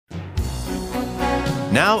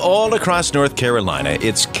Now all across North Carolina,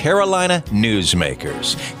 it's Carolina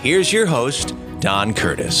Newsmakers. Here's your host, Don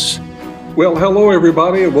Curtis. Well, hello,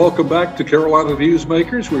 everybody, and welcome back to Carolina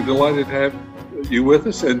Newsmakers. We're delighted to have you with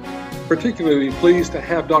us, and particularly pleased to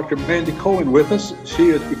have Dr. Mandy Cohen with us. She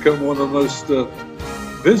has become one of the most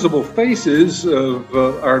visible faces of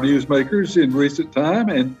our newsmakers in recent time,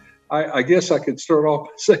 and I guess I could start off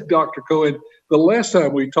by saying, Dr. Cohen, the last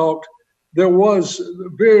time we talked, there was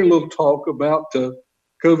very little talk about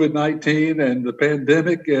COVID-19 and the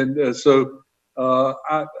pandemic. And so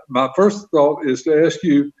my first thought is to ask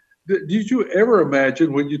you, did you ever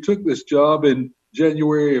imagine when you took this job in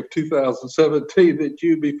January of 2017 that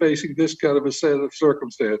you'd be facing this kind of a set of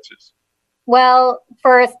circumstances? Well,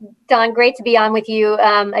 first, Don, great to be on with you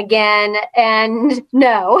again. And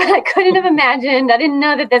no, I couldn't have imagined. I didn't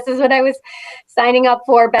know that this is what I was signing up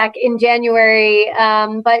for back in January.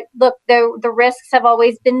 But look, the risks have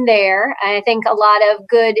always been there. I think a lot of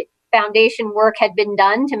good foundation work had been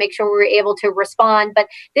done to make sure we were able to respond. But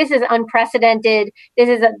this is unprecedented. This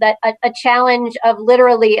is a challenge of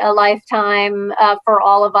literally a lifetime for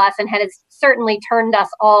all of us, and has certainly turned us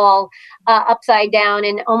all upside down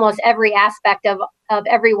in almost every aspect of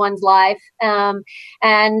everyone's life.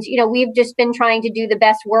 And, you know, we've just been trying to do the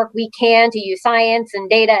best work we can to use science and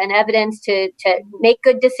data and evidence to make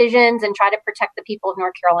good decisions and try to protect the people of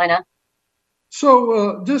North Carolina.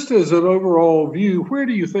 So just as an overall view, where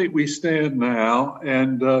do you think we stand now?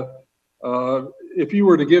 And if you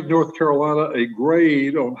were to give North Carolina a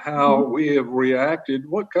grade on how we have reacted,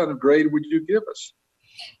 what kind of grade would you give us?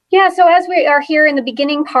 Yeah, so as we are here in the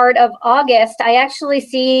beginning part of August, I actually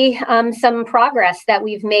see some progress that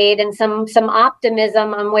we've made and some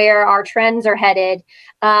optimism on where our trends are headed.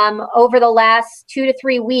 Over the last 2 to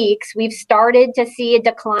 3 weeks, we've started to see a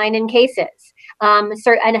decline in cases.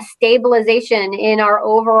 And a stabilization in our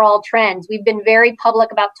overall trends. We've been very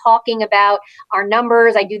public about talking about our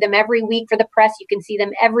numbers. I do them every week for the press. You can see them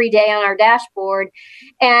every day on our dashboard.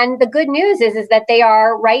 And the good news is that they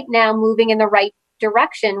are right now moving in the right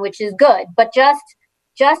direction, which is good, but just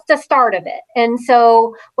the start of it. And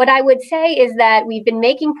so what I would say is that we've been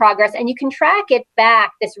making progress, and you can track it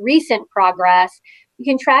back, this recent progress. You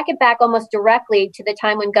can track it back almost directly to the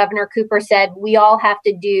time when Governor Cooper said we all have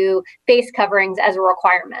to do face coverings as a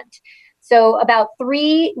requirement. So about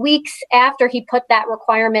 3 weeks after he put that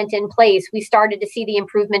requirement in place, we started to see the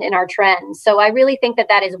improvement in our trends. So I really think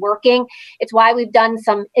that is working. It's why we've done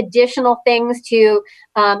some additional things to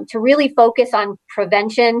really focus on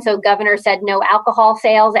prevention. So Governor said no alcohol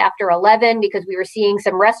sales after 11 because we were seeing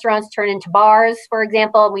some restaurants turn into bars, for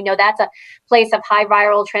example. And we know that's a place of high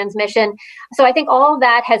viral transmission. So I think all of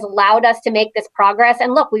that has allowed us to make this progress.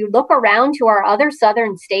 And look, we look around to our other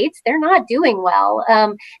southern states, they're not doing well.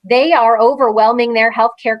 They are overwhelming their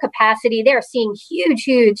healthcare capacity. They're seeing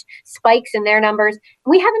huge spikes in their numbers.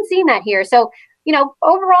 We haven't seen that here. So, you know,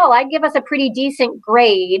 overall, I'd give us a pretty decent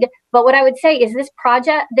grade. But what I would say is this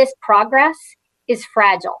progress is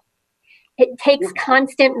fragile. It takes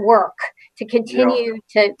constant work to continue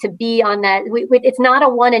to be on that. It's not a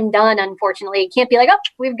one and done, unfortunately. It can't be like, oh,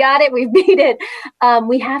 we've got it, we've beat it.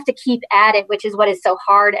 We have to keep at it, which is what is so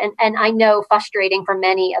hard and I know frustrating for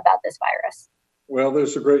many about this virus. Well,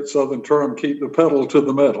 there's a great Southern term, keep the pedal to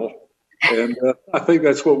the metal. And I think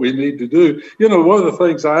that's what we need to do. You know, one of the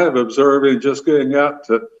things I have observed in just going out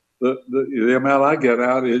to the amount I get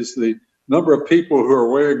out is the number of people who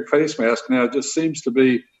are wearing face masks now just seems to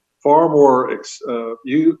be far more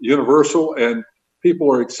universal, and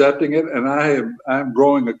people are accepting it. And I'm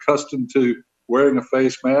growing accustomed to wearing a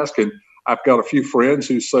face mask. And I've got a few friends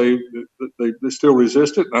who say that they still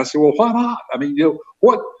resist it. And I say, well, why not? I mean, you know,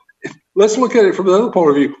 what? Let's look at it from the other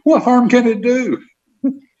point of view. What harm can it do?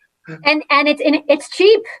 And it's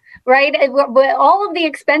cheap, right? All of the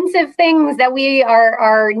expensive things that we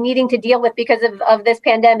are needing to deal with because of this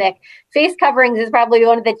pandemic, face coverings is probably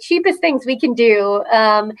one of the cheapest things we can do.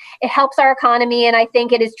 It helps our economy, and I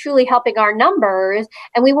think it is truly helping our numbers.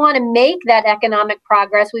 And we want to make that economic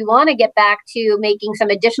progress. We want to get back to making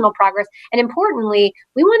some additional progress. And importantly,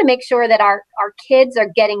 we want to make sure that our kids are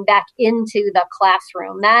getting back into the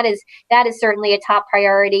classroom. That is certainly a top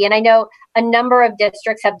priority. And I know a number of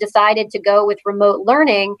districts have decided to go with remote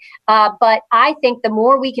learning, but I think the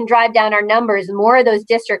more we can drive down our numbers, the more of those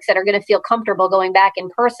districts that are going to feel comfortable going back in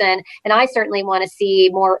person. And I certainly want to see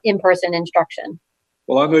more in-person instruction.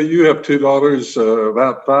 Well, I know you have two daughters,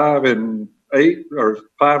 about 5 and 8, or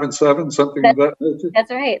 5 and 7, something like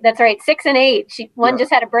that. That's right. 6 and 8. One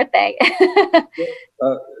just had a birthday.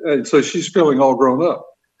 And so she's feeling all grown up.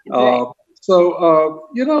 Right. So,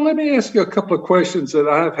 let me ask you a couple of questions that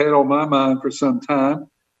I've had on my mind for some time.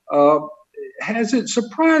 has it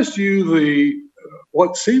surprised you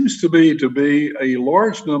what seems to be a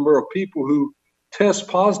large number of people who test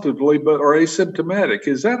positively but are asymptomatic?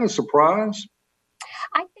 Is that a surprise?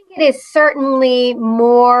 I think it is certainly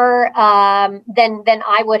more than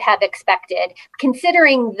I would have expected,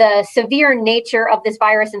 considering the severe nature of this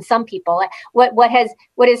virus in some people. What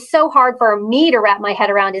is so hard for me to wrap my head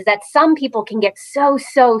around is that some people can get so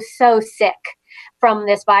sick from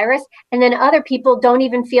this virus, and then other people don't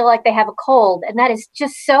even feel like they have a cold, and that is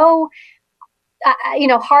just so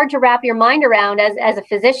hard to wrap your mind around as a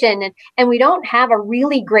physician. And we don't have a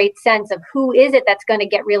really great sense of who is it that's going to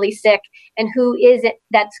get really sick and who is it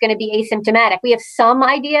that's going to be asymptomatic. We have some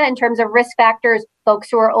idea in terms of risk factors. Folks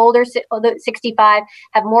who are older, 65,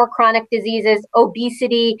 have more chronic diseases,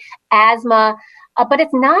 obesity, asthma. But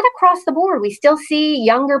it's not across the board. We still see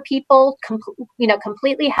younger people,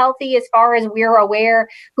 completely healthy as far as we're aware,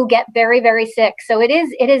 who get very, very sick. So it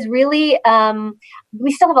is really,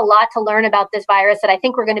 we still have a lot to learn about this virus that I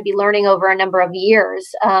think we're going to be learning over a number of years,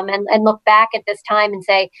 and look back at this time and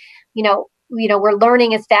say, we're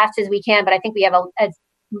learning as fast as we can, but I think we have as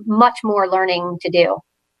much more learning to do.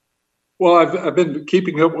 Well, I've been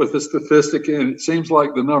keeping up with the statistic, and it seems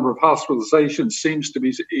like the number of hospitalizations seems to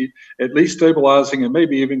be at least stabilizing and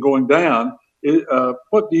maybe even going down. How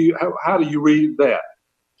do you read that?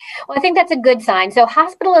 Well, I think that's a good sign. So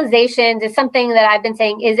hospitalizations is something that I've been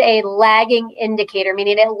saying is a lagging indicator,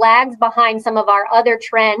 meaning it lags behind some of our other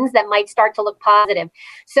trends that might start to look positive.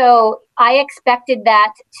 So I expected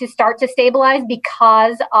that to start to stabilize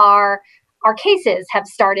because our cases have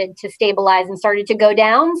started to stabilize and started to go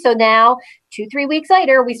down. So now, 2-3 weeks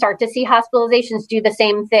later, we start to see hospitalizations do the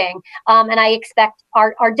same thing. And I expect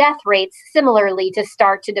our death rates similarly to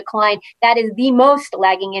start to decline. That is the most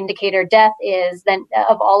lagging indicator, death is,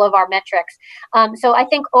 of all of our metrics. So I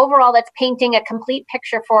think overall that's painting a complete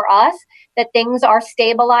picture for us that things are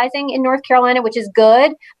stabilizing in North Carolina, which is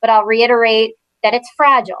good. But I'll reiterate that it's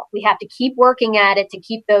fragile. We have to keep working at it to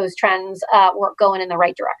keep those trends going in the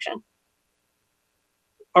right direction.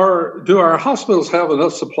 Do our hospitals have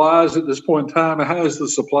enough supplies at this point in time? And how is the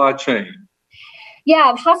supply chain?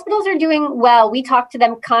 Yeah, hospitals are doing well. We talk to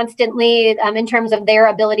them constantly in terms of their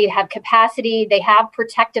ability to have capacity. They have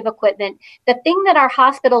protective equipment. The thing that our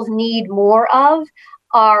hospitals need more of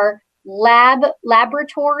are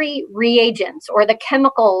laboratory reagents, or the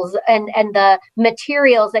chemicals and the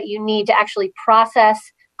materials that you need to actually process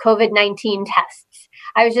COVID-19 tests.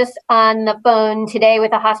 I was just on the phone today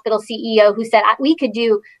with a hospital CEO who said we could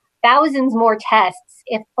do thousands more tests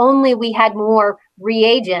if only we had more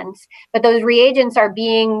reagents, but those reagents are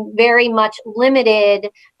being very much limited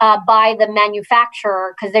by the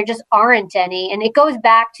manufacturer because there just aren't any. And it goes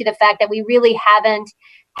back to the fact that we really haven't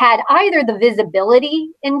had either the visibility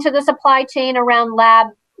into the supply chain around lab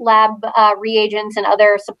reagents and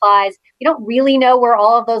other supplies. We don't really know where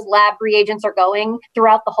all of those lab reagents are going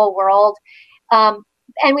throughout the whole world.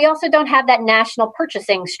 And we also don't have that national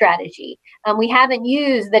purchasing strategy. We haven't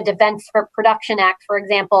used the Defense Production Act, for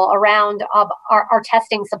example, around our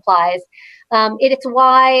testing supplies. It's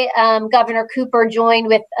why Governor Cooper joined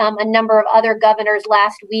with a number of other governors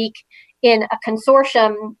last week in a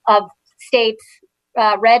consortium of states,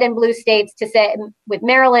 red and blue states, to say, with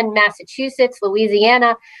Maryland, Massachusetts,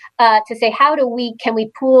 Louisiana, to say, can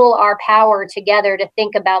we pool our power together to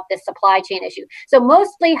think about this supply chain issue? So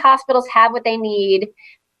mostly hospitals have what they need,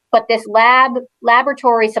 but this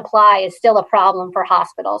laboratory supply is still a problem for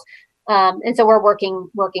hospitals. And so we're working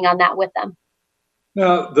on that with them.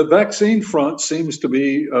 Now, the vaccine front seems to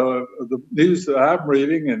be, the news that I'm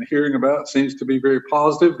reading and hearing about seems to be very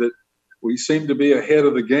positive, that we seem to be ahead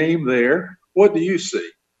of the game there. What do you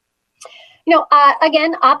see?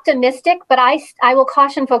 Again, optimistic, but I will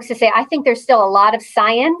caution folks to say I think there's still a lot of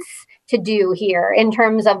science to do here in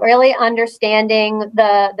terms of really understanding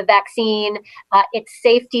the vaccine, its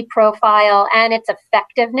safety profile, and its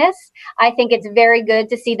effectiveness. I think it's very good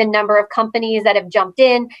to see the number of companies that have jumped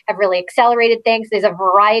in, have really accelerated things. There's a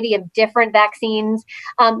variety of different vaccines.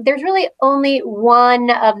 There's really only one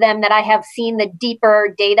of them that I have seen the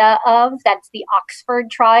deeper data of. That's the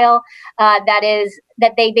Oxford trial.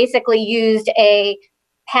 That they basically used a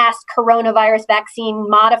past coronavirus vaccine,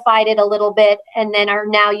 modified it a little bit, and then are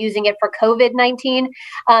now using it for COVID-19.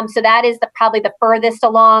 So that is probably the furthest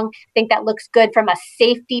along. I think that looks good from a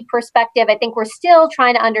safety perspective. I think we're still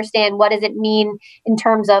trying to understand what does it mean in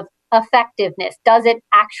terms of effectiveness. Does it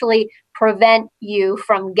actually prevent you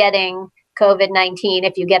from getting COVID-19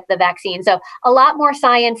 if you get the vaccine. So a lot more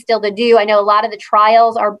science still to do. I know a lot of the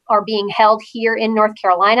trials are being held here in North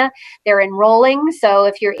Carolina. They're enrolling. So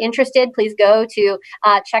if you're interested, please go to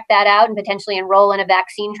check that out and potentially enroll in a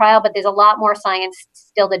vaccine trial. But there's a lot more science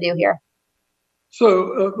still to do here.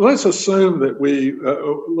 So let's assume that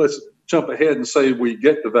let's jump ahead and say we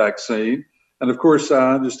get the vaccine. And of course,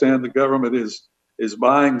 I understand the government is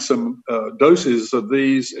buying some doses of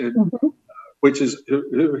these, which is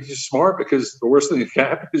smart, because the worst thing that can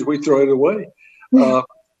happen is we throw it away.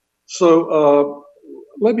 So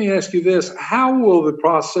let me ask you this. How will the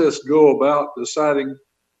process go about deciding,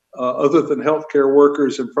 other than healthcare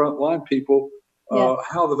workers and frontline people,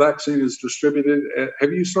 how the vaccine is distributed?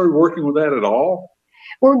 Have you started working with that at all?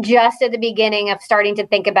 We're just at the beginning of starting to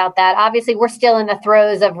think about that. Obviously, we're still in the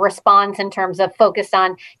throes of response in terms of focus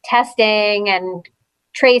on testing and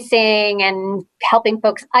tracing and helping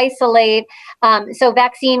folks isolate. So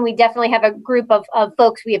vaccine, we definitely have a group of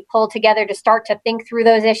folks we have pulled together to start to think through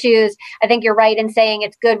those issues. I think you're right in saying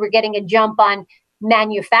it's good we're getting a jump on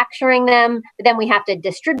manufacturing them, but then we have to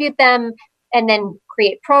distribute them and then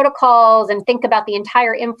create protocols and think about the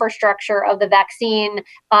entire infrastructure of the vaccine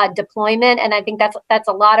deployment. And I think that's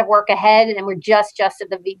a lot of work ahead, and we're just at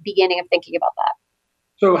the beginning of thinking about that.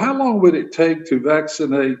 So how long would it take to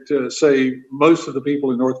vaccinate, say, most of the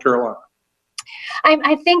people in North Carolina?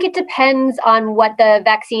 I think it depends on what the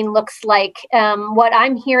vaccine looks like. What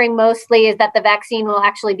I'm hearing mostly is that the vaccine will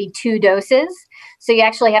actually be 2 doses. So you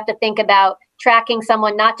actually have to think about tracking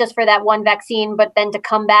someone not just for that one vaccine, but then to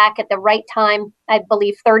come back at the right time, I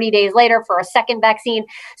believe 30 days later for a second vaccine.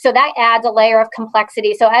 So that adds a layer of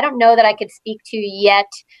complexity. So I don't know that I could speak to yet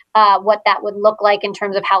what that would look like in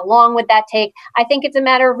terms of how long would that take. I think it's a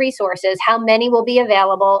matter of resources, how many will be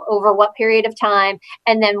available over what period of time,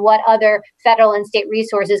 and then what other federal and state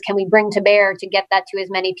resources can we bring to bear to get that to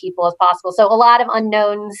as many people as possible. So a lot of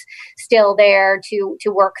unknowns still there to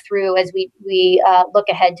work through as we look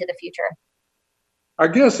ahead to the future. Our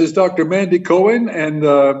guest is Dr. Mandy Cohen, and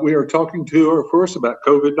we are talking to her, of course, about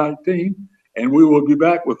COVID-19. And we will be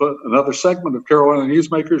back with another segment of Carolina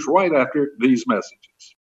Newsmakers right after these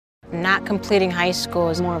messages. Not completing high school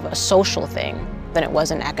is more of a social thing than it was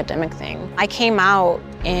an academic thing. I came out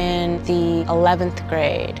in the 11th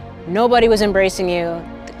grade. Nobody was embracing you.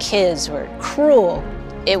 The kids were cruel.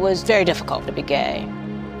 It was very difficult to be gay.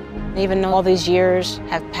 Even though all these years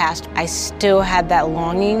have passed, I still had that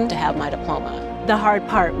longing to have my diploma. The hard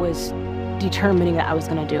part was determining that I was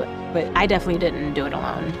going to do it, but I definitely didn't do it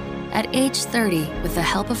alone. At age 30, with the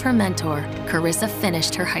help of her mentor, Carissa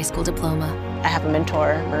finished her high school diploma. I have a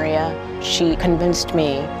mentor, Maria. She convinced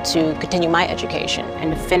me to continue my education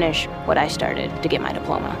and to finish what I started to get my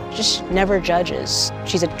diploma. Just never judges.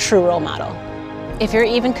 She's a true role model. If you're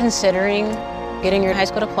even considering getting your high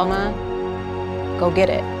school diploma, go get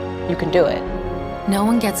it. You can do it. No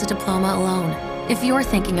one gets a diploma alone. If you're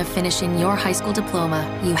thinking of finishing your high school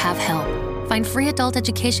diploma, you have help. Find free adult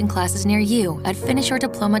education classes near you at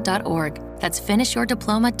finishyourdiploma.org. That's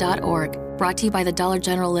finishyourdiploma.org. Brought to you by the Dollar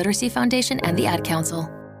General Literacy Foundation and the Ad Council.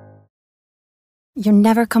 You're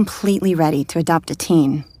never completely ready to adopt a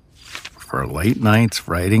teen. For late nights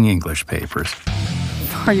writing English papers.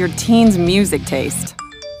 For your teen's music taste.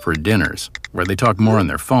 For dinners where they talk more on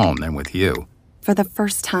their phone than with you. For the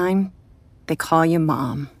first time, they call you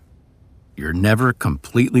mom. You're never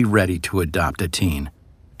completely ready to adopt a teen,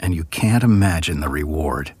 and you can't imagine the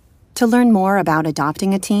reward. To learn more about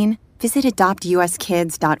adopting a teen, visit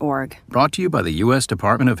adoptuskids.org. Brought to you by the U.S.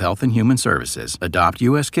 Department of Health and Human Services, Adopt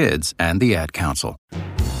U.S. Kids, and the Ad Council.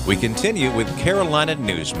 We continue with Carolina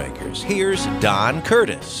Newsmakers. Here's Don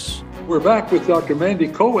Curtis. We're back with Dr. Mandy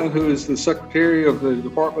Cohen, who is the Secretary of the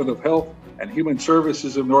Department of Health and Human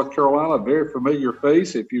Services of North Carolina. A very familiar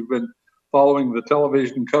face if you've been following the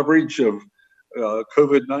television coverage of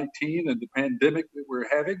COVID-19 and the pandemic that we're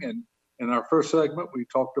having. And in our first segment, we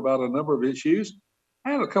talked about a number of issues.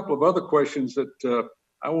 I had a couple of other questions that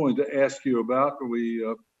I wanted to ask you about. We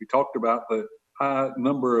talked about the high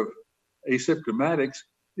number of asymptomatics.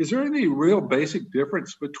 Is there any real basic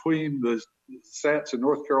difference between the stats in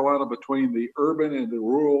North Carolina between the urban and the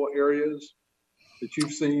rural areas that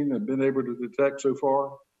you've seen and been able to detect so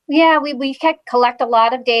far? Yeah, we collect a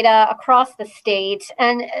lot of data across the state.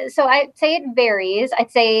 And so I'd say it varies.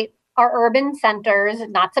 I'd say our urban centers,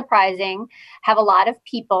 not surprising, have a lot of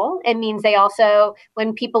people. It means they also,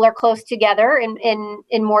 when people are close together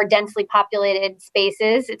in more densely populated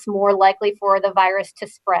spaces, it's more likely for the virus to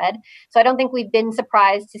spread. So I don't think we've been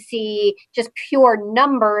surprised to see just pure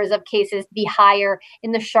numbers of cases be higher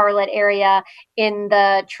in the Charlotte area, in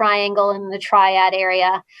the Triangle, and the Triad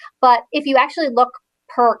area. But if you actually look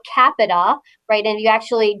per capita, right? And you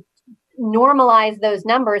actually normalize those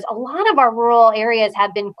numbers, a lot of our rural areas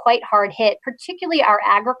have been quite hard hit, particularly our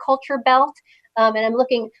agriculture belt. And I'm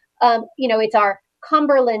looking, it's our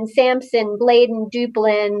Cumberland, Sampson, Bladen,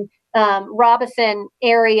 Duplin, Robeson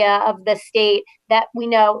area of the state that we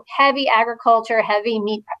know heavy agriculture, heavy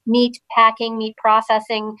meat packing, meat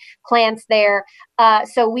processing plants there.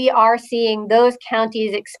 So we are seeing those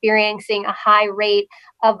counties experiencing a high rate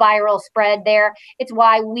of viral spread there. It's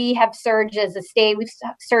why we have surged as a state. We've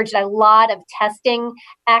surged a lot of testing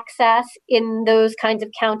access in those kinds of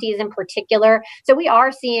counties in particular. So we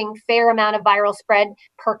are seeing fair amount of viral spread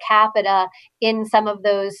per capita in some of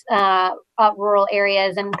those rural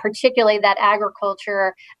areas, and particularly that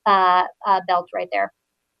agriculture belt right there.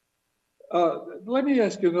 Let me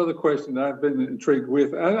ask you another question that I've been intrigued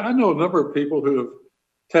with. I know a number of people who have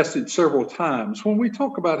tested several times. When we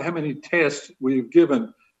talk about how many tests we've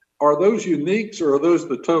given, are those uniques or are those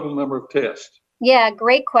the total number of tests? Yeah,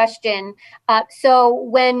 great question. So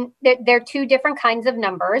when there are two different kinds of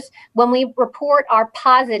numbers. When we report our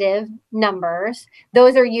positive numbers,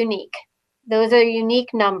 those are unique. Those are unique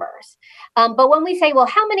numbers. But when we say, well,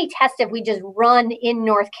 how many tests have we just run in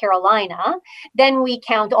North Carolina, then we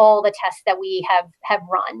count all the tests that we have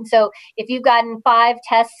run. So if you've gotten 5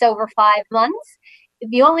 tests over 5 months, if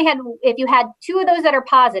you had 2 of those that are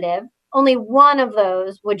positive, only 1 of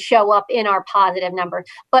those would show up in our positive numbers.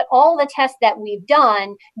 But all the tests that we've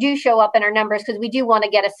done do show up in our numbers, because we do want to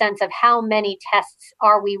get a sense of how many tests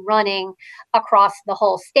are we running across the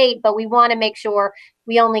whole state. But we want to make sure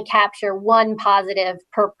we only capture 1 positive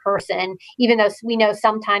per person, even though we know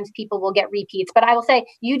sometimes people will get repeats. But I will say,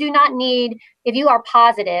 you do not need, if you are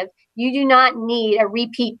positive, you do not need a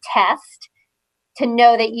repeat test to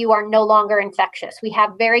know that you are no longer infectious. We have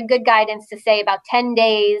very good guidance to say about 10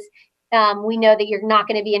 days, we know that you're not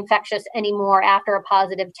going to be infectious anymore after a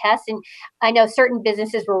positive test. And I know certain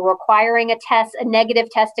businesses were requiring a negative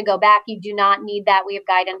test to go back. You do not need that. We have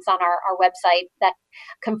guidance on our website that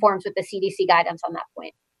conforms with the CDC guidance on that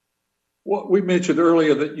point. Well, we mentioned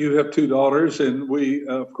earlier that you have 2 daughters, and we,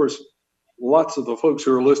 of course, lots of the folks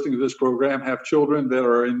who are listening to this program have children that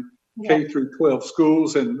are in K through 12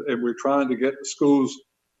 schools, and we're trying to get the schools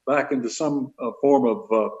back into some form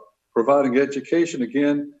of providing education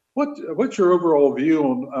again. What's your overall view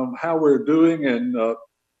on how we're doing, and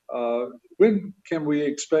when can we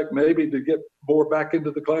expect maybe to get more back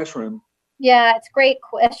into the classroom? Yeah, it's a great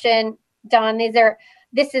question, Don.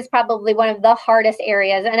 This is probably one of the hardest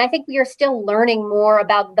areas, and I think we are still learning more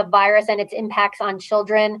about the virus and its impacts on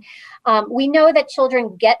children. We know that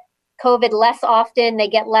children get COVID less often, they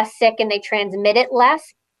get less sick, and they transmit it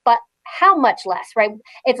less, but how much less, right?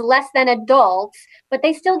 It's less than adults, but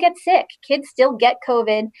they still get sick. Kids still get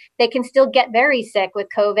COVID. They can still get very sick with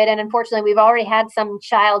COVID. And unfortunately, we've already had some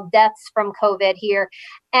child deaths from COVID here,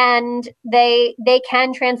 and they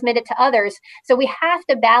can transmit it to others. So we have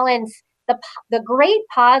to balance the great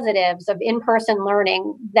positives of in-person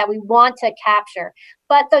learning that we want to capture,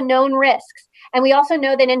 but the known risks. And we also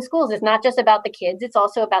know that in schools, it's not just about the kids, it's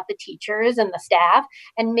also about the teachers and the staff,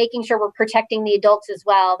 and making sure we're protecting the adults as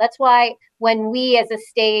well. That's why when we as a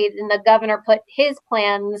state and the governor put his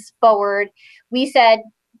plans forward, we said,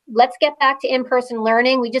 let's get back to in-person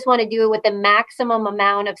learning. We just want to do it with the maximum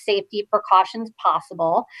amount of safety precautions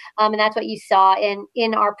possible. And that's what you saw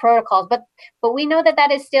in our protocols. But we know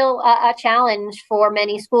that is still a challenge for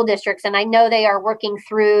many school districts. And I know they are working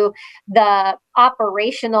through the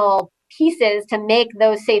operational pieces to make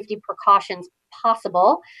those safety precautions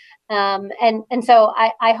possible. And so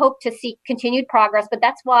I hope to see continued progress, but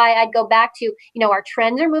that's why I'd go back to, our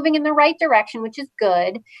trends are moving in the right direction, which is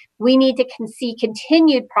good. We need to see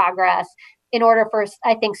continued progress in order for,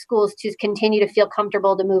 I think, schools to continue to feel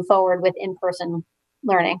comfortable to move forward with in-person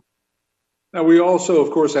learning. Now, we also,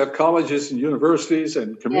 of course, have colleges and universities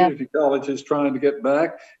and community colleges trying to get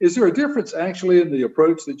back. Is there a difference actually in the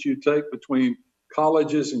approach that you take between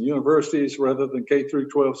colleges and universities rather than K through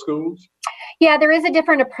 12 schools? Yeah, there is a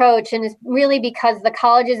different approach, and it's really because the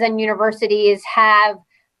colleges and universities have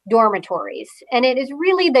dormitories, and it is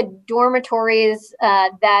really the dormitories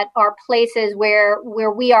that are places where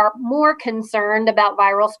we are more concerned about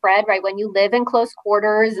viral spread, right? When you live in close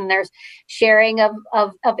quarters and there's sharing of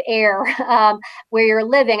air where you're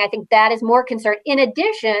living, I think that is more concerned, in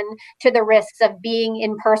addition to the risks of being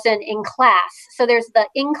in person in class. So there's the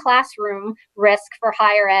in-classroom risk for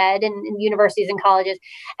higher ed and universities and colleges,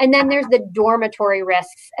 and then there's the dormitory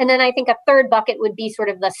risks. And then I think a third bucket would be sort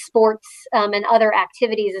of the sports and other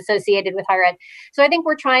activities associated with higher ed. So I think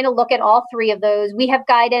we're trying to look at all three of those. We have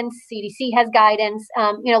guidance, CDC has guidance.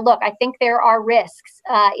 Look, I think there are risks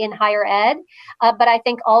in higher ed, but I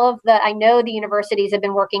think I know the universities have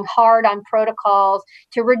been working hard on protocols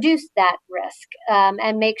to reduce that risk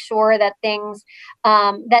and make sure that things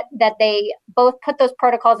that they both put those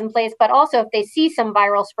protocols in place, but also if they see some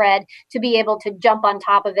viral spread, to be able to jump on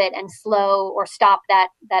top of it and slow or stop that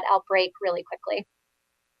outbreak really quickly.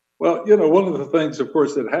 Well, one of the things, of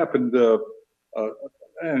course, that happened,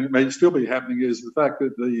 and it may still be happening, is the fact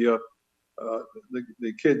that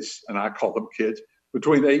the kids, and I call them kids,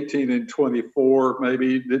 between 18 and 24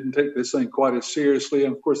 maybe didn't take this thing quite as seriously.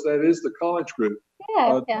 And of course, that is the college group.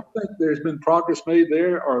 Yeah. Do you think there's been progress made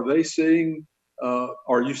there? Are you seeing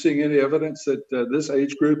any evidence that this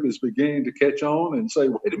age group is beginning to catch on and say,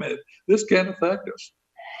 wait a minute, this can affect us?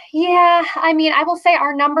 Yeah, I mean, I will say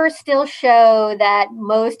our numbers still show that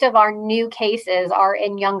most of our new cases are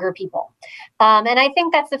in younger people. And I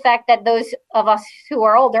think that's the fact that those of us who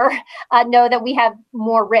are older know that we have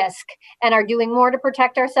more risk and are doing more to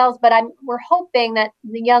protect ourselves. But we're hoping that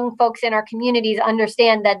the young folks in our communities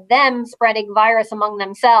understand that them spreading virus among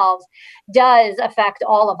themselves does affect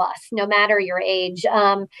all of us, no matter your age.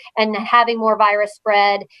 And having more virus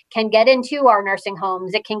spread can get into our nursing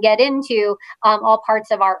homes. It can get into all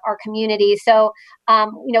parts of our community. So,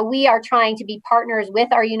 we are trying to be partners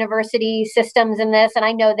with our university systems in this. And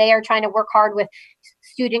I know they are trying to work hard with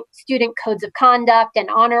student codes of conduct and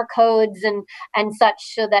honor codes and such,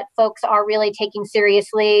 so that folks are really taking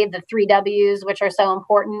seriously the 3 W's, which are so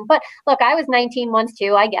important. But look, I was 19 once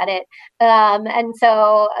too. I get it. And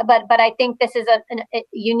so, but I think this is a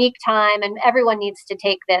unique time, and everyone needs to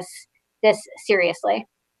take this seriously.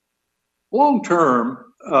 Long term,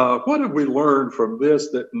 what have we learned from this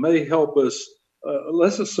that may help us?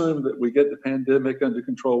 Let's assume that we get the pandemic under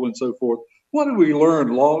control and so forth. What have we learned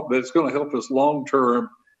that's going to help us long term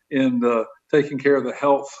in taking care of the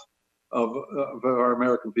health of our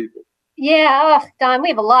American people? Yeah, Don, we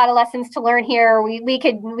have a lot of lessons to learn here. We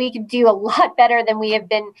could do a lot better than we have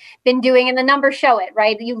been doing, and the numbers show it,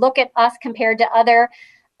 right? You look at us compared to other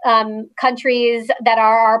countries that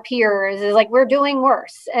are our peers, is like we're doing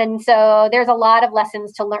worse. And so there's a lot of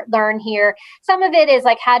lessons to learn here. Some of it is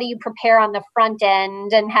like, how do you prepare on the front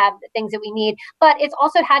end and have the things that we need? But it's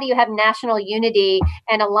also, how do you have national unity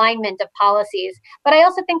and alignment of policies? But I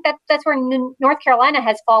also think that that's where North Carolina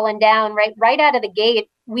has fallen down, right out of the gate.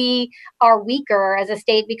 We are weaker as a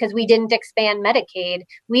state because we didn't expand Medicaid.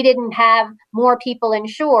 We didn't have more people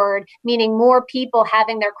insured, meaning more people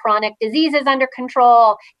having their chronic diseases under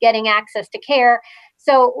control, getting access to care.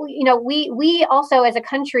 So, we also as a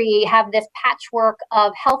country have this patchwork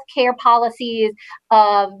of healthcare policies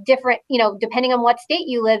of different, depending on what state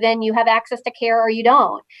you live in, you have access to care or you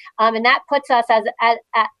don't. And that puts us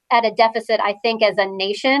at a deficit, I think, as a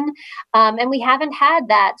nation. And we haven't had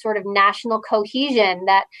that sort of national cohesion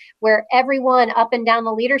where everyone up and down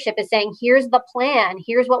the leadership is saying, here's the plan,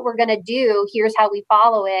 here's what we're going to do, here's how we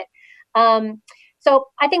follow it. So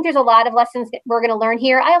I think there's a lot of lessons that we're going to learn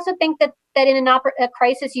here. I also think that in a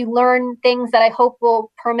crisis, you learn things that I hope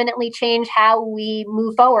will permanently change how we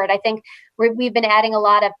move forward. I think we've been adding a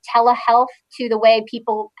lot of telehealth to the way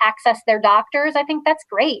people access their doctors. I think that's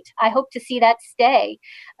great. I hope to see that stay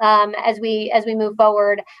as we move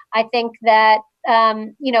forward. I think that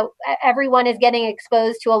everyone is getting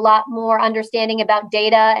exposed to a lot more understanding about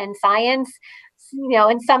data and science.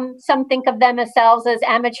 And some think of themselves as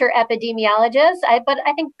amateur epidemiologists. But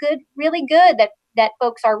I think really good that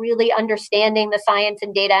folks are really understanding the science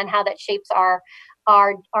and data and how that shapes our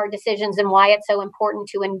decisions and why it's so important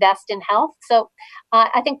to invest in health. So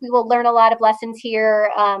I think we will learn a lot of lessons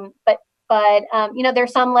here. But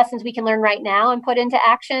there's some lessons we can learn right now and put into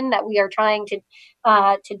action that we are trying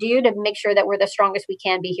to do to make sure that we're the strongest we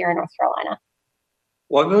can be here in North Carolina.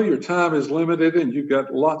 Well, I know your time is limited and you've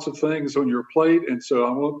got lots of things on your plate. And so I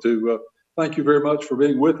want to thank you very much for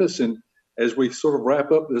being with us. And as we sort of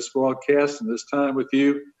wrap up this broadcast and this time with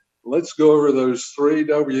you, let's go over those 3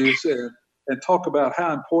 W's and talk about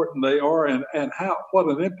how important they are and what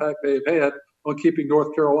an impact they've had on keeping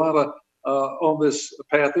North Carolina on this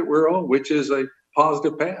path that we're on, which is a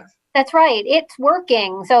positive path. That's right. It's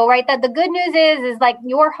working. So, right, that the good news is like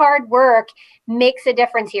your hard work makes a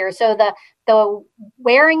difference here. So the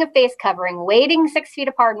wearing of face covering, waiting 6 feet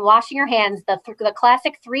apart and washing your hands, the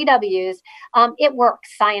classic 3 W's, it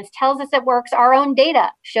works. Science tells us it works. Our own data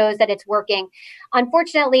shows that it's working.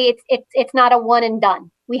 Unfortunately, it's not a one and done.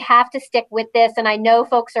 We have to stick with this. And I know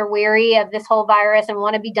folks are weary of this whole virus and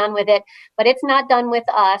want to be done with it, but it's not done with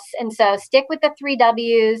us. And so stick with the 3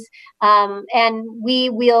 W's, and we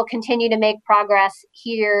will continue to make progress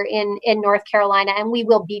here in North Carolina, and we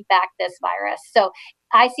will beat back this virus. So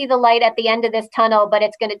I see the light at the end of this tunnel, but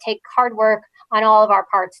it's going to take hard work on all of our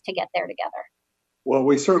parts to get there together. Well,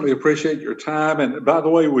 we certainly appreciate your time. And by the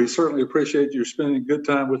way, we certainly appreciate you spending good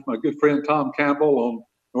time with my good friend Tom Campbell on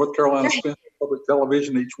North Carolina Spin Public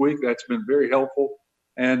Television each week. That's been very helpful.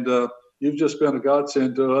 And you've just been a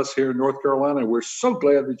godsend to us here in North Carolina. We're so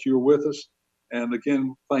glad that you're with us. And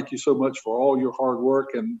again, thank you so much for all your hard work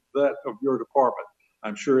and that of your department.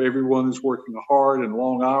 I'm sure everyone is working hard and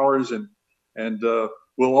long hours, and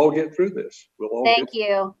we'll all get through this. Thank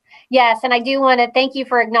you. Yes, and I do want to thank you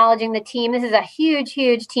for acknowledging the team. This is a huge,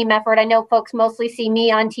 huge team effort. I know folks mostly see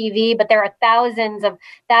me on TV, but there are thousands of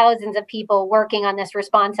people working on this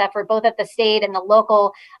response effort, both at the state and the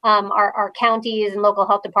local, our counties and local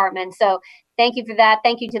health departments. So thank you for that.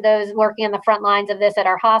 Thank you to those working on the front lines of this at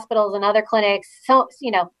our hospitals and other clinics. So,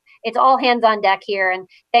 it's all hands on deck here. And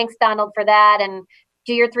thanks, Donald, for that. And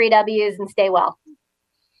do your 3 W's and stay well.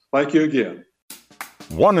 Thank you again.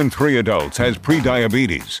 1 in 3 adults has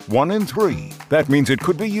prediabetes. 1 in 3. That means it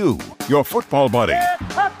could be you, your football buddy,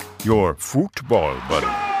 your football buddy,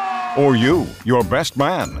 or you, your best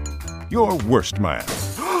man, your worst man,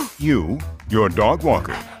 you, your dog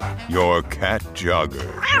walker, your cat jogger.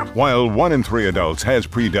 While 1 in 3 adults has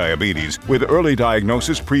prediabetes, with early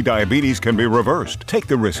diagnosis, prediabetes can be reversed. Take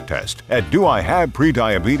the risk test at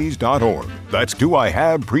doihaveprediabetes.org. That's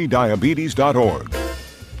doihaveprediabetes.org.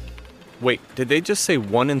 Wait, did they just say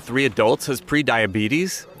 1 in 3 adults has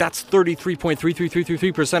prediabetes? That's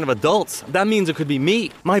 33.33333% of adults. That means it could be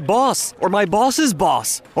me, my boss, or my boss's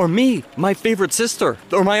boss, or me, my favorite sister,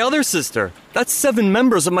 or my other sister. That's 7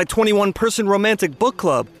 members of my 21-person romantic book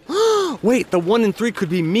club. Wait, the 1 in 3 could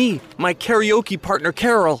be me, my karaoke partner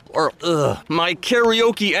Carol, or my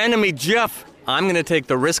karaoke enemy Jeff. I'm gonna take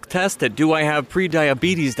the risk test at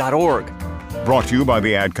doihaveprediabetes.org. Brought to you by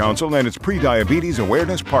the Ad Council and its Prediabetes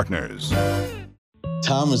Awareness Partners.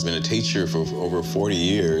 Tom has been a teacher for over 40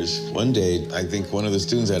 years. One day, I think one of the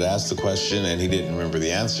students had asked the question and he didn't remember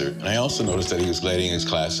the answer. And I also noticed that he was letting his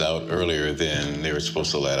class out earlier than they were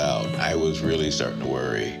supposed to let out. I was really starting to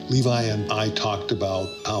worry. Levi and I talked about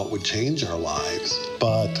how it would change our lives,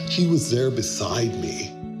 but he was there beside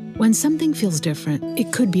me. When something feels different,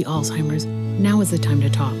 it could be Alzheimer's. Now is the time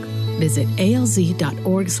to talk. Visit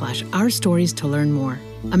alz.org/ourstories to learn more.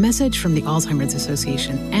 A message from the Alzheimer's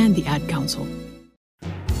Association and the Ad Council.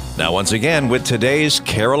 Now, once again, with today's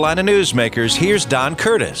Carolina Newsmakers, here's Don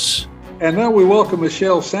Curtis. And now we welcome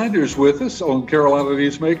Michelle Sanders with us on Carolina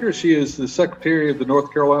Newsmakers. She is the Secretary of the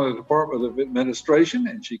North Carolina Department of Administration,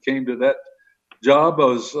 and she came to that job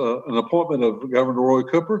as an appointment of Governor Roy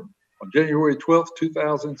Cooper on January 12th,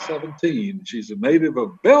 2017. She's a native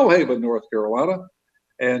of Belhaven, North Carolina,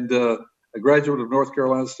 and a graduate of North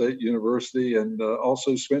Carolina State University, and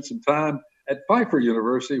also spent some time at Pfeiffer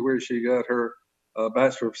University, where she got her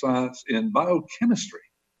Bachelor of Science in Biochemistry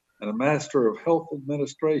and a Master of Health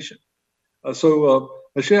Administration. So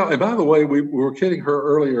Michelle, and by the way, we were kidding her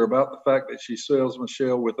earlier about the fact that she spells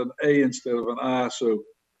Michelle with an A instead of an I, so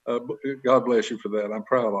God bless you for that. I'm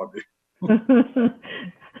proud of you.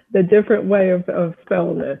 The different way of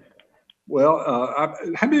spelling it. Well,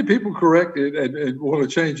 how many people correct it and want to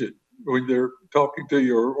change it when they're talking to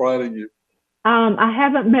you or writing you? I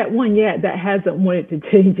haven't met one yet that hasn't wanted to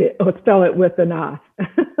change it or spell it with an I.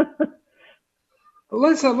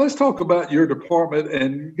 Let's talk about your department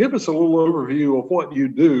and give us a little overview of what you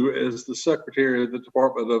do as the Secretary of the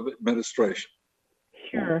Department of Administration.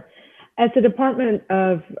 Sure. As a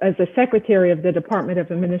Secretary of the Department of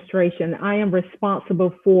Administration, I am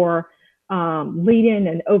responsible for leading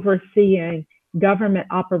and overseeing government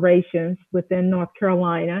operations within North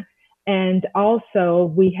Carolina. And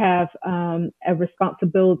also we have a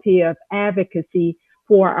responsibility of advocacy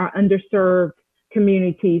for our underserved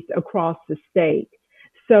communities across the state.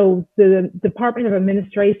 So the Department of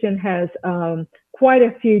Administration has quite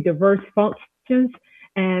a few diverse functions,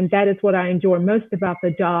 and that is what I enjoy most about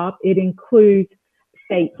the job. It includes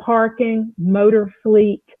state parking, motor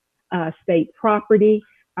fleet, state property,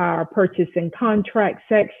 our purchase and contract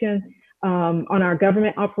section, on our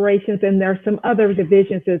government operations, and there are some other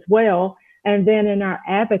divisions as well. And then in our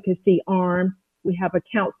advocacy arm, we have a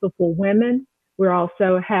Council for Women. We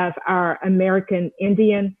also have our American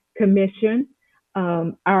Indian Commission,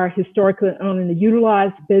 our historically owned and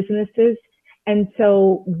utilized businesses. And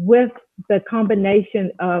so with the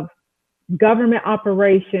combination of government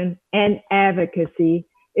operation and advocacy,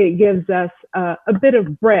 it gives us a bit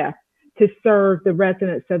of breath to serve the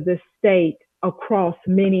residents of this state across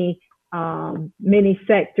many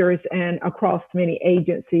sectors and across many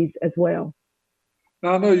agencies as well.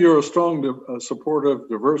 Now, I know you're a strong supporter of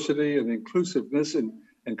diversity and inclusiveness,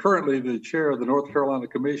 and currently the chair of the North Carolina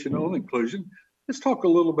Commission on Inclusion. Let's talk a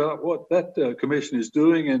little about what that commission is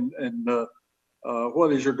doing and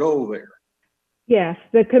what is your goal there? Yes,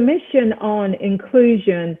 the Commission on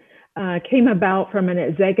Inclusion came about from an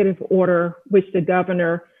executive order which the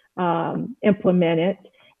governor implemented.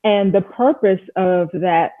 And the purpose of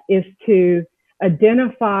that is to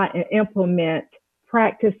identify and implement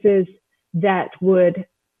practices that would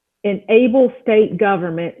enable state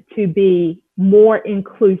government to be more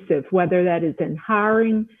inclusive, whether that is in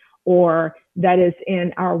hiring or that is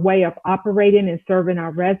in our way of operating and serving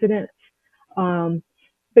our residents.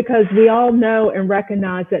 Because we all know and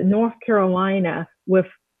recognize that North Carolina, with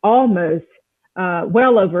almost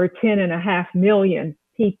well over 10.5 million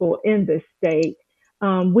people in this state,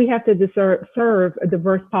 we have to serve a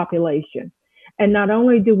diverse population. And not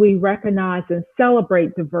only do we recognize and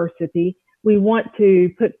celebrate diversity, we want to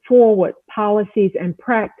put forward policies and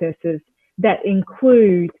practices that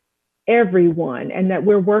include everyone and that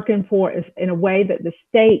we're working for in a way that the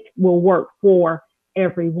state will work for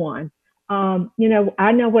everyone. You know,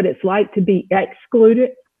 I know what it's like to be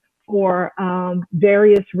excluded for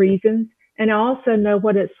various reasons. And I also know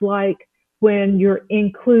what it's like when you're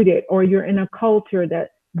included or you're in a culture that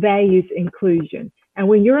values inclusion. And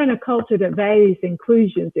when you're in a culture that values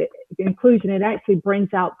inclusion, it actually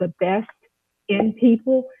brings out the best in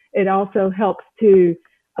people. It also helps to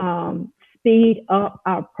speed up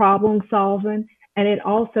our problem solving, and it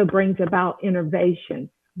also brings about innovation.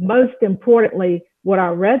 Most importantly, what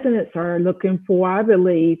our residents are looking for, I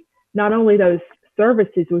believe, not only those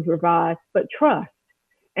services we provide, but trust.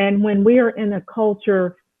 And when we are in a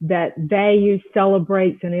culture that values,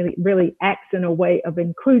 celebrates, and it really acts in a way of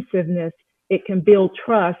inclusiveness, it can build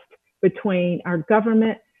trust between our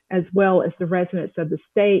government as well as the residents of the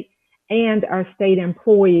state and our state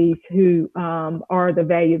employees who are the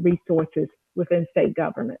valued resources within state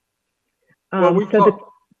government.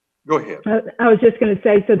 Go ahead. I was just going to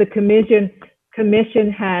say, so the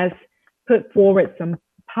commission has put forward some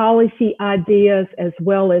policy ideas as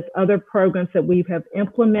well as other programs that we have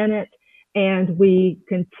implemented, and we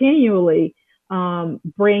continually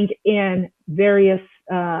bring in various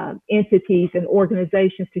entities and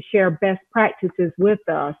organizations to share best practices with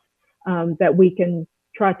us that we can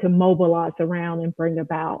try to mobilize around and bring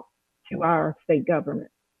about to our state government.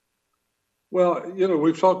 Well, you know,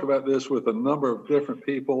 we've talked about this with a number of different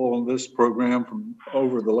people on this program from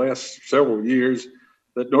over the last several years,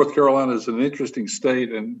 that North Carolina is an interesting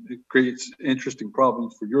state and it creates interesting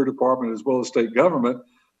problems for your department as well as state government.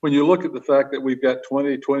 When you look at the fact that we've got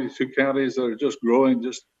 22 counties that are just growing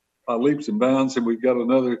just leaps and bounds, and we've got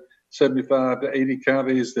another 75 to 80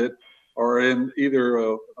 counties that are in either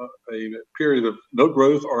a period of no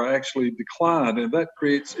growth or actually decline, and that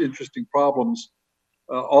creates interesting problems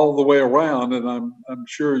all the way around, and I'm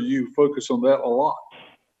sure you focus on that a lot.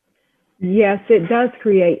 Yes, it does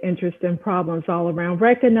create interesting problems all around,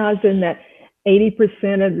 recognizing that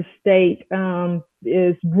 80% of the state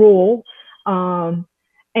is rural,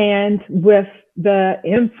 and with the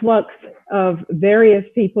influx of various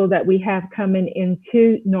people that we have coming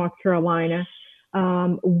into North Carolina,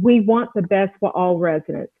 we want the best for all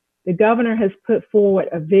residents. The governor has put forward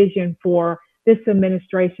a vision for this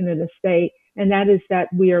administration in the state, and that is that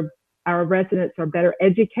our residents are better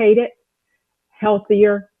educated,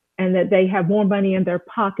 healthier, and that they have more money in their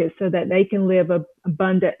pockets so that they can live an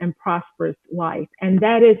abundant and prosperous life. And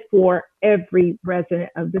that is for every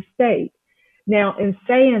resident of the state. Now, in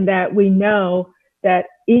saying that, we know that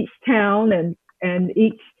each town and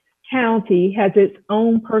each county has its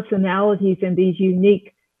own personalities and these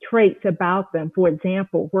unique traits about them. For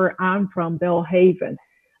example, where I'm from, Belhaven,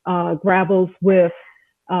 grapples with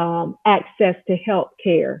access to health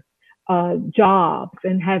care, jobs,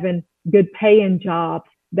 and having good paying jobs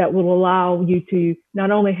that will allow you to not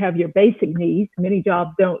only have your basic needs, many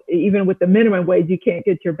jobs don't, even with the minimum wage, you can't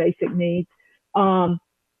get your basic needs,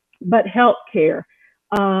 but health care,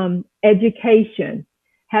 education,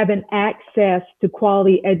 having access to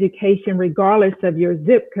quality education regardless of your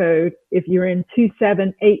zip code. If you're in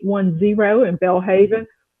 27810 in Belhaven,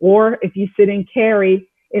 or if you sit in Cary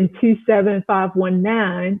in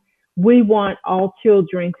 27519, we want all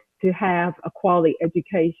children to have a quality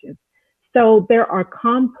education. So there are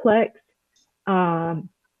complex,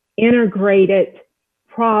 integrated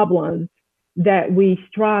problems that we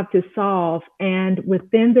strive to solve. And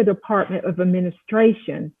within the Department of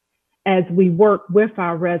Administration, as we work with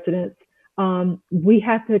our residents, we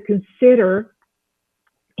have to consider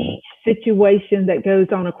each situation that goes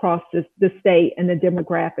on across the state and the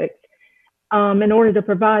demographics. In order to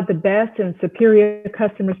provide the best and superior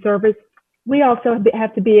customer service, we also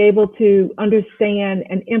have to be able to understand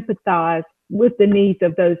and empathize with the needs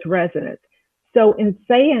of those residents. So in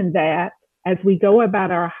saying that, as we go about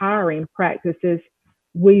our hiring practices,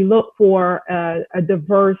 we look for a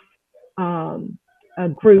diverse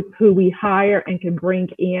group who we hire and can bring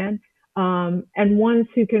in, and ones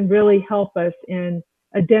who can really help us in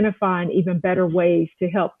identifying even better ways to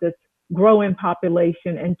help this growing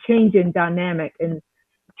population and changing dynamic and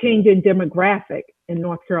changing demographic in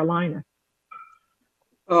North Carolina.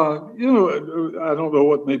 I don't know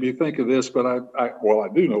what made me think of this, but I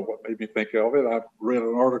do know what made me think of it. I read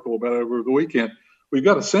an article about it over the weekend. We've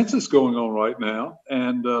got a census going on right now,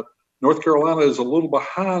 and North Carolina is a little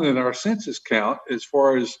behind in our census count as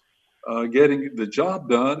far as getting the job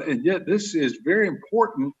done. And yet this is very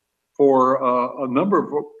important for a number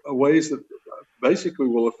of ways that basically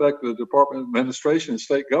will affect the Department of Administration and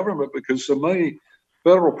state government, because so many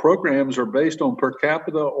federal programs are based on per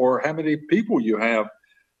capita or how many people you have.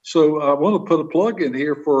 So I want to put a plug in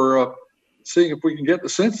here for seeing if we can get the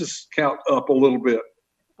census count up a little bit.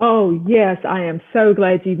 Oh, yes, I am so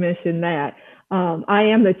glad you mentioned that. I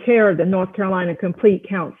am the chair of the North Carolina Complete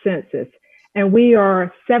Count Census, and we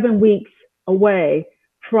are 7 weeks away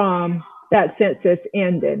from that census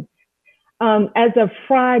ending. As of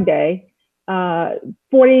Friday,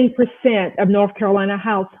 40% of North Carolina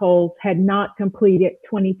households had not completed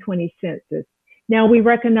 2020 census. Now, we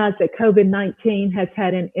recognize that COVID-19 has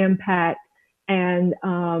had an impact and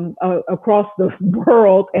across the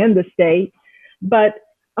world and the state, but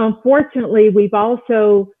unfortunately, we've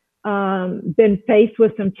also been faced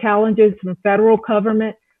with some challenges from federal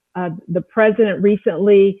government. The president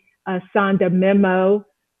recently signed a memo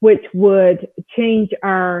which would change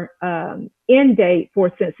our end date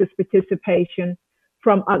for census participation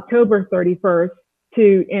from October 31st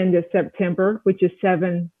to end of September, which is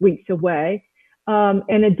 7 weeks away.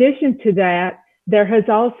 In addition to that, there has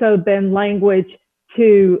also been language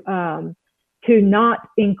to not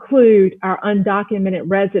include our undocumented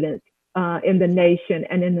residents in the nation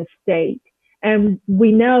and in the state. And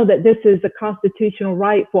we know that this is a constitutional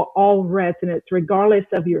right for all residents, regardless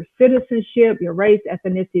of your citizenship, your race,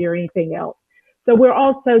 ethnicity, or anything else. So we're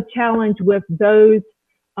also challenged with those,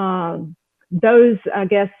 I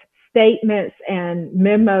guess, statements and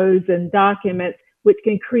memos and documents which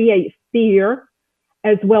can create fear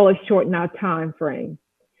as well as shorten our time frame.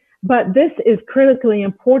 But this is critically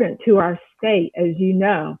important to our state, as you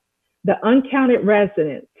know. The uncounted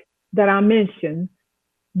residents that I mentioned,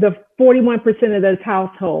 the 41% of those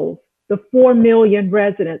households, the 4 million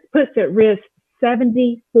residents, puts at risk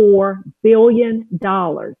 $74 billion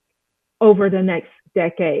over the next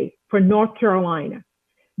decade for North Carolina.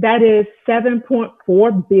 That is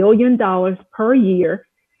 $7.4 billion per year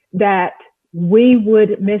that we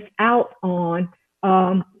would miss out on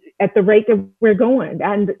at the rate that we're going.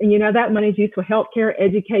 And you know, that money is used for healthcare,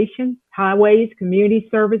 education, highways, community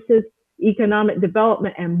services, economic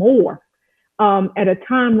development, and more. At a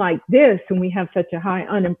time like this, when we have such a high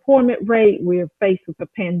unemployment rate, we are faced with a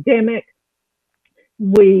pandemic,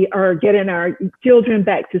 we are getting our children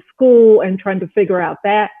back to school and trying to figure out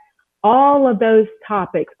that. All of those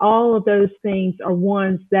topics, all of those things are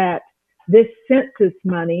ones that this census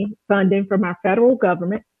money, funding from our federal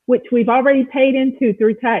government, which we've already paid into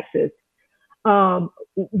through taxes,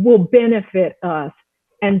 will benefit us.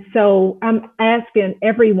 And so I'm asking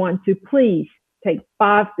everyone to please take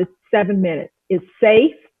 5 to 7 minutes. It's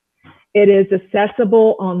safe. It is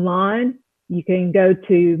accessible online. You can go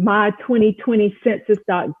to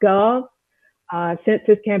my2020census.gov.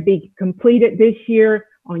 Census can be completed this year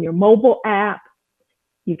on your mobile app.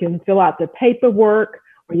 You can fill out the paperwork,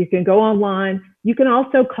 or you can go online. You can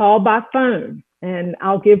also call by phone, and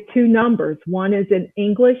I'll give 2 numbers. One is in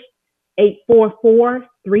English,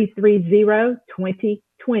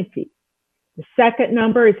 844-330-2020. The second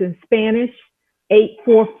number is in Spanish,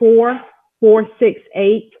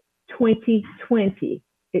 844-468-2020.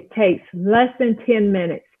 It takes less than 10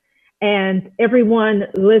 minutes. And everyone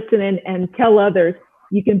listening, and tell others,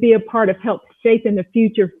 you can be a part of help shaping the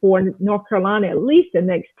future for North Carolina, at least the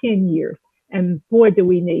next 10 years. And boy, do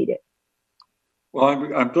we need it. Well,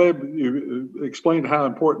 I'm glad you explained how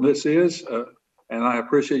important this is. And I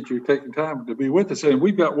appreciate you taking time to be with us. And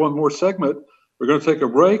we've got one more segment. We're going to take a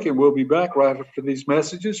break, and we'll be back right after these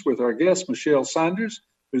messages with our guest, Michelle Sanders,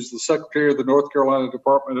 who's the Secretary of the North Carolina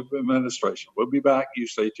Department of Administration. We'll be back. You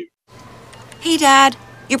stay tuned. Hey, Dad.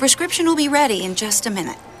 Your prescription will be ready in just a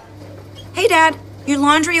minute. Hey, Dad, your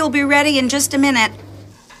laundry will be ready in just a minute.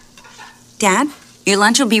 Dad, your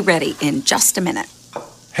lunch will be ready in just a minute.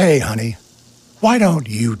 Hey, honey, why don't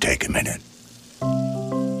you take a minute?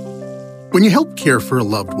 When you help care for a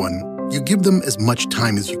loved one, you give them as much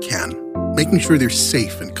time as you can, making sure they're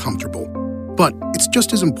safe and comfortable. But it's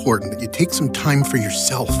just as important that you take some time for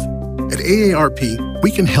yourself. At AARP,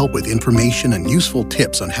 we can help with information and useful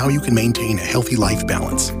tips on how you can maintain a healthy life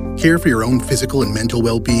balance, care for your own physical and mental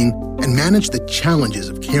well-being, and manage the challenges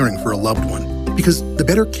of caring for a loved one. Because the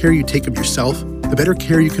better care you take of yourself, the better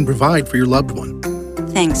care you can provide for your loved one.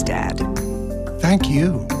 Thanks, Dad. Thank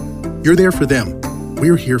you. You're there for them.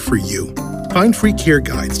 We're here for you. Find free care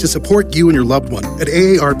guides to support you and your loved one at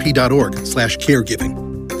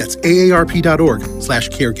aarp.org/caregiving. That's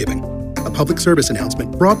aarp.org/caregiving. A public service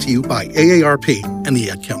announcement brought to you by AARP and the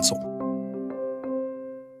Ad Council.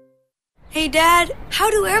 Hey, Dad, how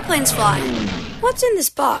do airplanes fly? What's in this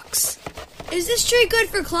box? Is this tree good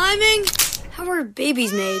for climbing? How are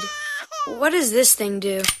babies made? What does this thing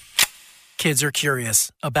do? Kids are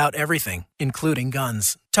curious about everything, including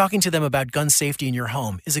guns. Talking to them about gun safety in your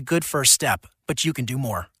home is a good first step, but you can do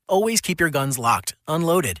more. Always keep your guns locked,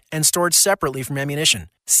 unloaded, and stored separately from ammunition.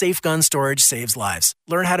 Safe gun storage saves lives.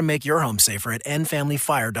 Learn how to make your home safer at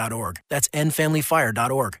endfamilyfire.org. That's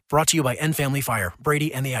endfamilyfire.org. Brought to you by End Family Fire,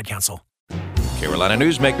 Brady, and the Ad Council. Carolina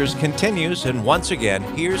Newsmakers continues, and once again,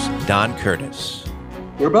 here's Don Curtis.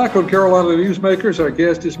 We're back on Carolina Newsmakers. Our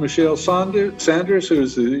guest is Michelle Sanders, who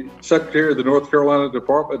is the Secretary of the North Carolina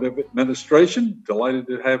Department of Administration. Delighted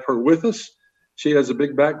to have her with us. She has a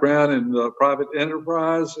big background in private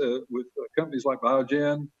enterprise with companies like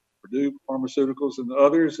Biogen, Purdue Pharmaceuticals, and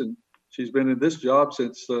others. And she's been in this job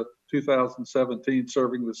since 2017,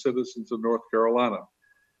 serving the citizens of North Carolina.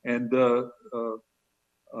 And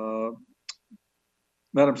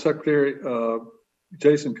Madam Secretary,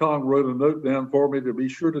 Jason Kong wrote a note down for me to be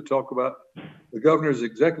sure to talk about the governor's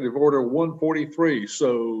executive order 143.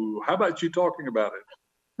 So how about you talking about it?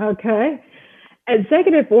 Okay.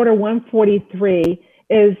 Executive Order 143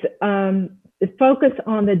 is focused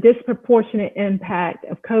on the disproportionate impact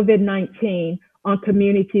of COVID-19 on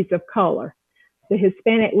communities of color, the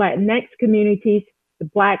Hispanic Latinx communities, the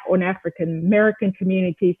Black or African American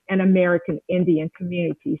communities, and American Indian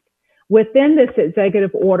communities. Within this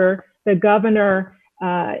executive order, the governor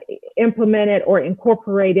implemented or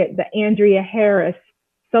incorporated the Andrea Harris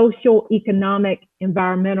Social, Economic,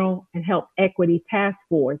 Environmental, and Health Equity Task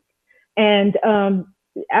Force. And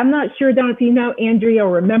I'm not sure, Don, if you know Andrea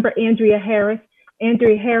or remember Andrea Harris.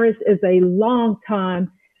 Andrea Harris is a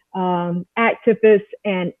longtime activist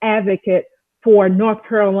and advocate for North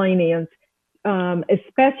Carolinians,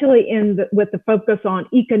 especially with the focus on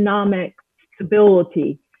economic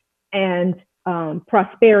stability and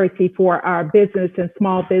prosperity for our business and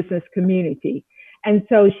small business community. And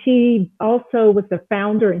so she also was the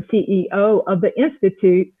founder and CEO of the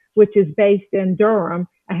Institute, which is based in Durham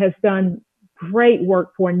and has done great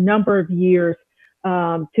work for a number of years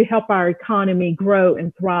to help our economy grow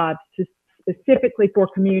and thrive, specifically for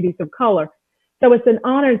communities of color. So it's an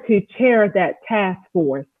honor to chair that task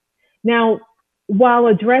force. Now, while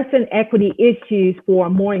addressing equity issues for a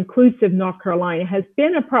more inclusive North Carolina has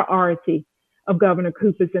been a priority of Governor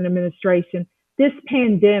Cooper's administration, this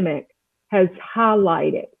pandemic has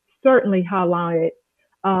certainly highlighted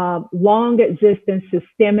long existing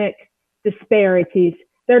systemic disparities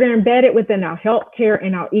that are embedded within our healthcare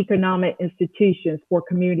and our economic institutions for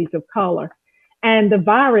communities of color. And the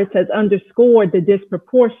virus has underscored the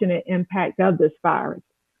disproportionate impact of this virus.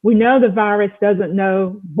 We know the virus doesn't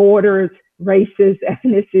know borders, races,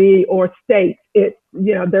 ethnicity, or states.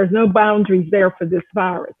 There's no boundaries there for this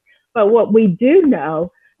virus. But what we do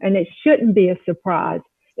know, and it shouldn't be a surprise,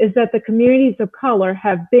 is that the communities of color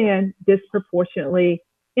have been disproportionately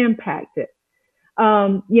impacted.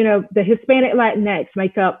 The Hispanic Latinx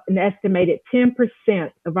make up an estimated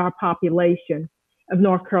 10% of our population of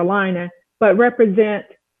North Carolina, but represent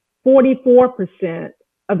 44%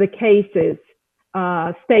 of the cases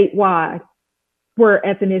statewide where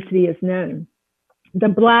ethnicity is known. The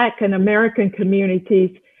Black and American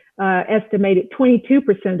communities estimated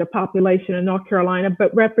 22% of the population in North Carolina,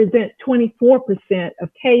 but represent 24% of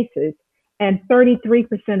cases and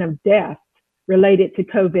 33% of deaths related to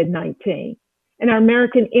COVID-19. And our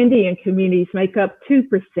American Indian communities make up 2%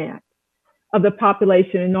 of the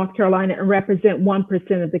population in North Carolina and represent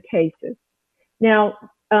 1% of the cases. Now,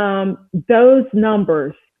 those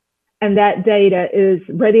numbers and that data is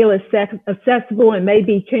readily accessible and may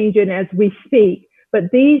be changing as we speak, but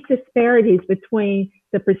these disparities between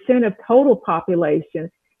the percent of total population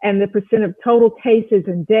and the percent of total cases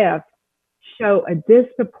and deaths show a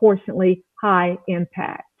disproportionately high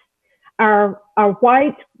impact. Our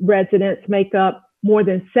white residents make up more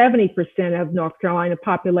than 70% of North Carolina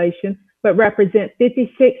population, but represent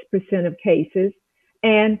 56% of cases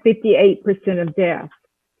and 58% of deaths.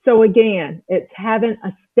 So again, it's having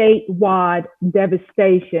a statewide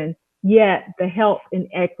devastation, yet the health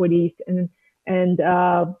inequities and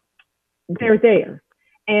they're there.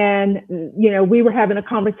 And, we were having a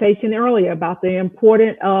conversation earlier about the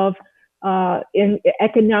importance of in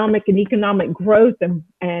economic growth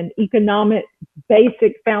and economic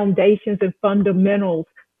basic foundations and fundamentals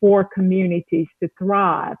for communities to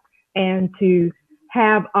thrive and to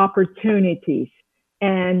have opportunities.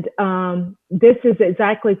 And this is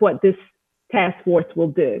exactly what this task force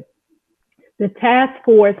will do. The task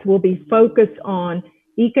force will be focused on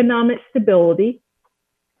economic stability,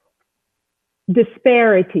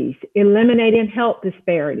 disparities, eliminating health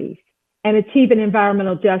disparities, and achieving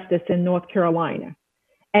environmental justice in North Carolina.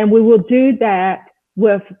 And we will do that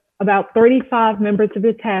with about 35 members of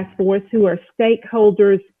the task force who are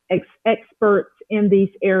stakeholders, experts in these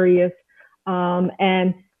areas,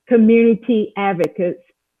 and community advocates,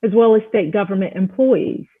 as well as state government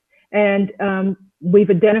employees. And we've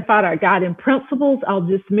identified our guiding principles. I'll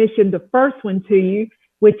just mention the first one to you,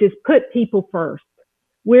 which is put people first.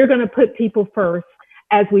 We're going to put people first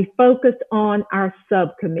as we focus on our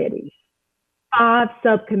subcommittees. 5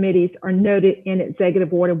 subcommittees are noted in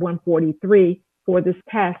Executive Order 143 for this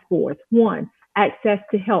task force. 1, access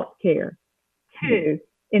to health care. 2,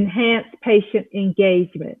 enhanced patient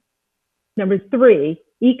engagement. Number 3,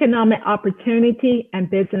 economic opportunity and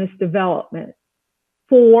business development.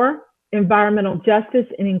 4, environmental justice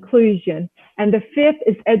and inclusion. And the 5th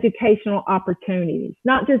is educational opportunities,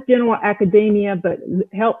 not just general academia, but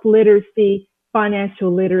health literacy,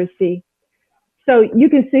 financial literacy. So you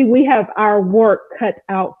can see we have our work cut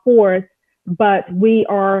out for us, but we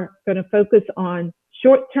are going to focus on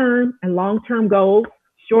short-term and long-term goals,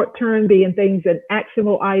 short-term being things and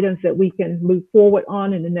actionable items that we can move forward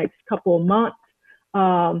on in the next couple of months.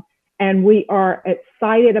 And we are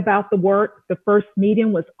excited about the work. The first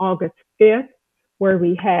meeting was August 5th, where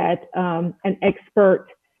we had an expert,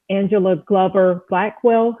 Angela Glover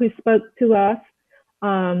Blackwell, who spoke to us.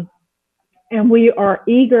 And we are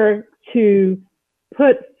eager to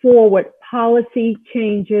put forward policy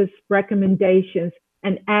changes, recommendations,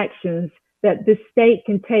 and actions that the state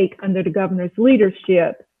can take under the governor's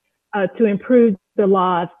leadership to improve the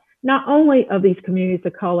lives, not only of these communities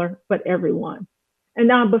of color, but everyone. And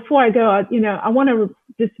now, before I go, I want to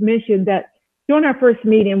just mention that during our first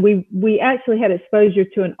meeting, we actually had exposure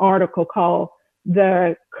to an article called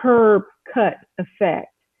 "The Curb Cut Effect,"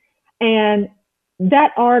 and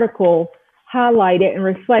that article highlighted and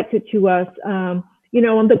reflected to us,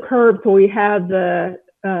 on the curbs where we have the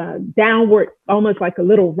downward, almost like a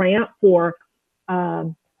little ramp for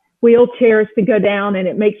wheelchairs to go down, and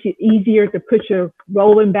it makes it easier to push a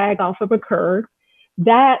rolling bag off of a curb.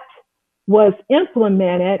 That was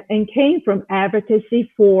implemented and came from advocacy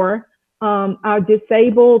for our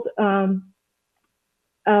disabled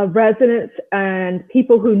residents and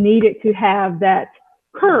people who needed to have that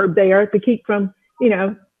curb there to keep from,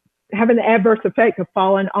 having the adverse effect of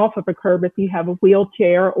falling off of a curb if you have a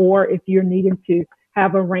wheelchair or if you're needing to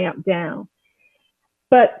have a ramp down.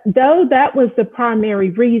 But though that was the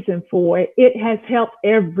primary reason for it, it has helped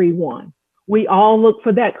everyone. We all look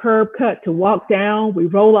for that curb cut to walk down. We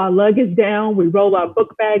roll our luggage down. We roll our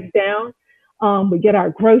book bags down. We get our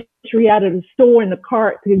grocery out of the store in the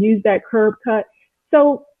cart to use that curb cut.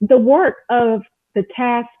 So the work of the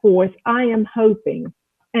task force, I am hoping,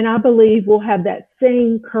 and I believe will have that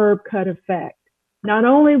same curb cut effect. Not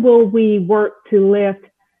only will we work to lift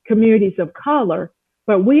communities of color,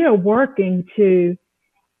 but we are working to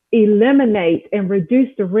eliminate and reduce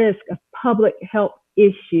the risk of public health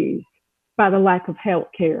issues by the lack of health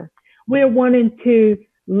care. We're wanting to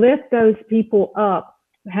lift those people up,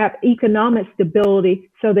 have economic stability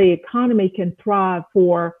so the economy can thrive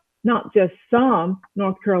for not just some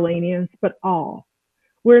North Carolinians, but all.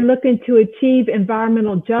 We're looking to achieve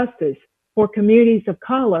environmental justice for communities of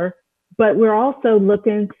color, but we're also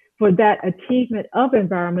looking for that achievement of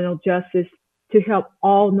environmental justice to help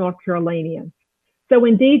all North Carolinians. So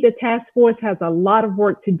indeed, the task force has a lot of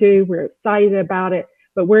work to do. We're excited about it,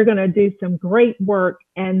 but we're going to do some great work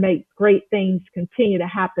and make great things continue to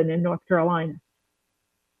happen in North Carolina.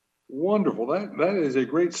 Wonderful. That is a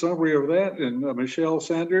great summary of that. And Michelle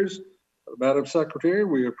Sanders, Madam Secretary,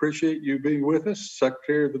 we appreciate you being with us,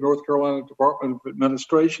 Secretary of the North Carolina Department of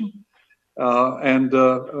Administration.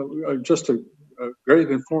 Just a great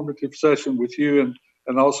informative session with you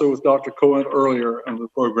and also with Dr. Cohen earlier in the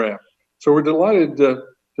program. So we're delighted to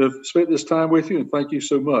have spent this time with you, and thank you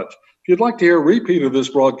so much. If you'd like to hear a repeat of this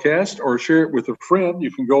broadcast or share it with a friend,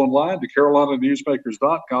 you can go online to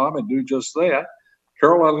carolinanewsmakers.com and do just that,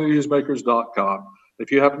 carolinanewsmakers.com.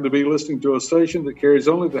 If you happen to be listening to a station that carries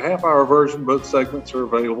only the half-hour version, both segments are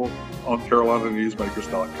available on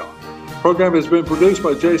carolinanewsmakers.com. The program has been produced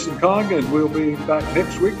by Jason Kong, and we'll be back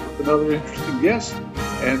next week with another interesting guest,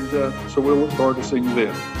 and so we'll look forward to seeing you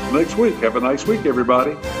then. Next week, have a nice week,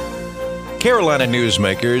 everybody. Carolina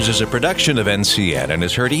Newsmakers is a production of NCN and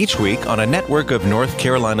is heard each week on a network of North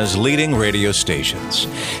Carolina's leading radio stations.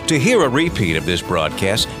 To hear a repeat of this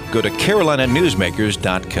broadcast, go to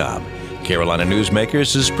carolinanewsmakers.com. Carolina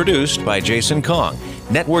Newsmakers is produced by Jason Kong.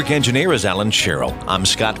 Network engineer is Alan Sherrill. I'm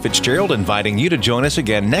Scott Fitzgerald, inviting you to join us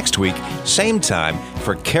again next week, same time,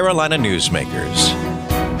 for Carolina Newsmakers.